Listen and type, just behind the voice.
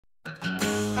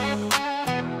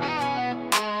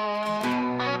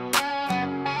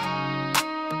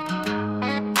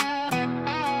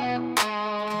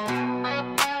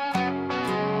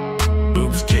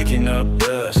kicking up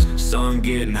dust, sun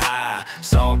getting high,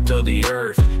 salt of the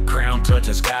earth, crown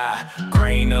touching sky,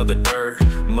 grain of the dirt,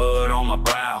 mud on my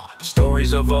brow.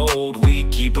 Stories of old, we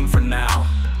keep them for now.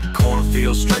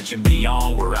 Cornfields stretching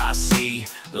beyond where I see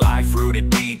life rooted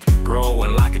deep,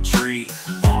 growing like a tree.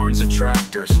 Barns and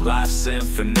tractors, life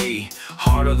symphony.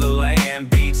 Heart of the land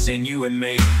beats in you and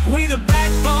me. We the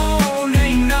backbone,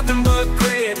 ain't nothing but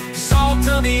grit. Salt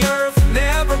of the earth,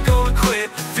 never gonna quit.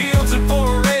 Fields and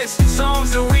forests,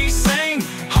 songs that we sing.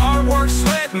 Hard work,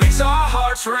 sweat makes our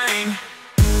hearts ring.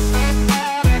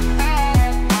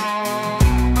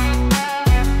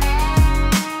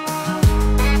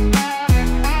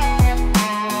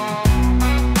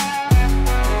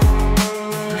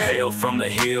 From the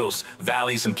hills,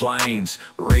 valleys and plains,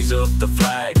 raise up the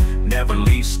flag, never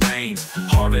leave stains.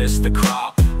 Harvest the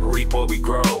crop, reap what we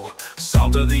grow.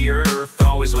 Salt of the earth,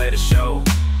 always let it show.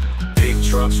 Big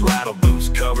trucks rattle, boots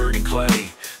covered in clay.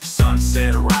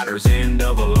 Sunset riders, end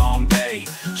of a long day.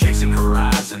 Chasing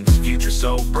horizons, future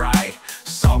so bright.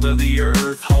 Salt of the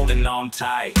earth, holding on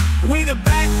tight. We the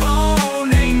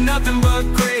backbone, ain't nothing but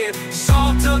grit.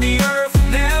 Salt of the earth,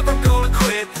 never gonna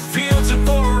quit. Fields and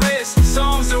forests,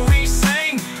 songs that we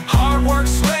sing. Hard work,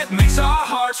 sweat makes our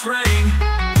hearts ring.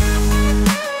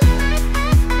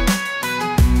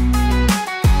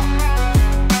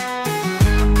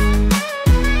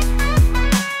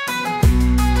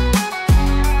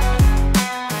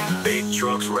 Big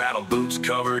trucks rattle, boots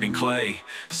covered in clay.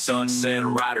 Sunset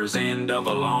riders, end of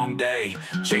a long day.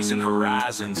 Chasing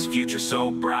horizons, future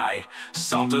so bright.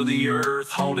 Salt of the earth,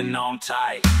 holding on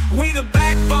tight. We the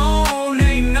backbone,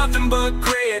 ain't nothing but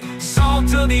grit.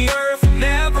 Salt of the earth,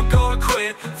 never gonna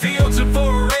quit. Fields and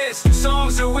forests,